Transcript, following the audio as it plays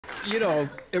You know,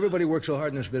 everybody works so hard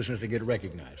in this business to get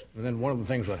recognized. And then one of the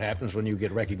things what happens when you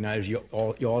get recognized, you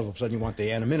all of a sudden you want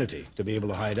the anonymity to be able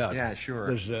to hide out. Yeah, sure.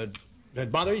 Does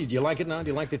that bother you? Do you like it now? Do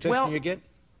you like the attention you get?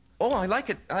 Oh, I like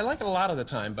it. I like it a lot of the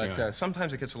time, but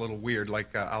sometimes it gets a little weird.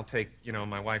 Like I'll take, you know,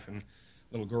 my wife and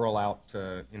little girl out,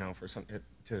 you know, for some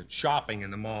to shopping in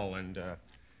the mall, and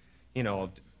you know,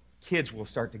 kids will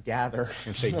start to gather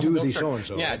and say, "Do the so and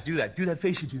so." Yeah, do that. Do that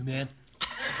face you do, man.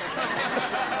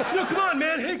 No, come on,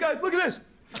 man. Hey, guys, look at this.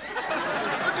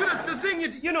 Do the thing,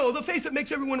 you know, the face that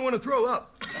makes everyone want to throw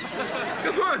up.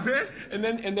 Come on, man. And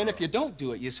then if you don't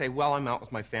do it, you say, well, I'm out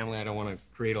with my family. I don't want to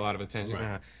create a lot of attention. Right.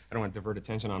 I don't want to divert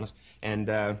attention on us. And,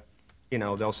 you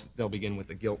know, they'll begin with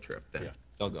the guilt trip then. Yeah.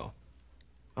 They'll go,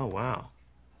 oh, wow.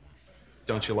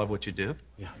 Don't you love what you do?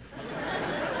 Yeah.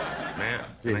 Man.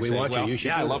 We want you. You should.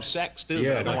 Yeah, I do love it. sex, too.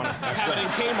 Yeah, but I don't want to have it in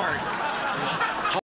Kmart.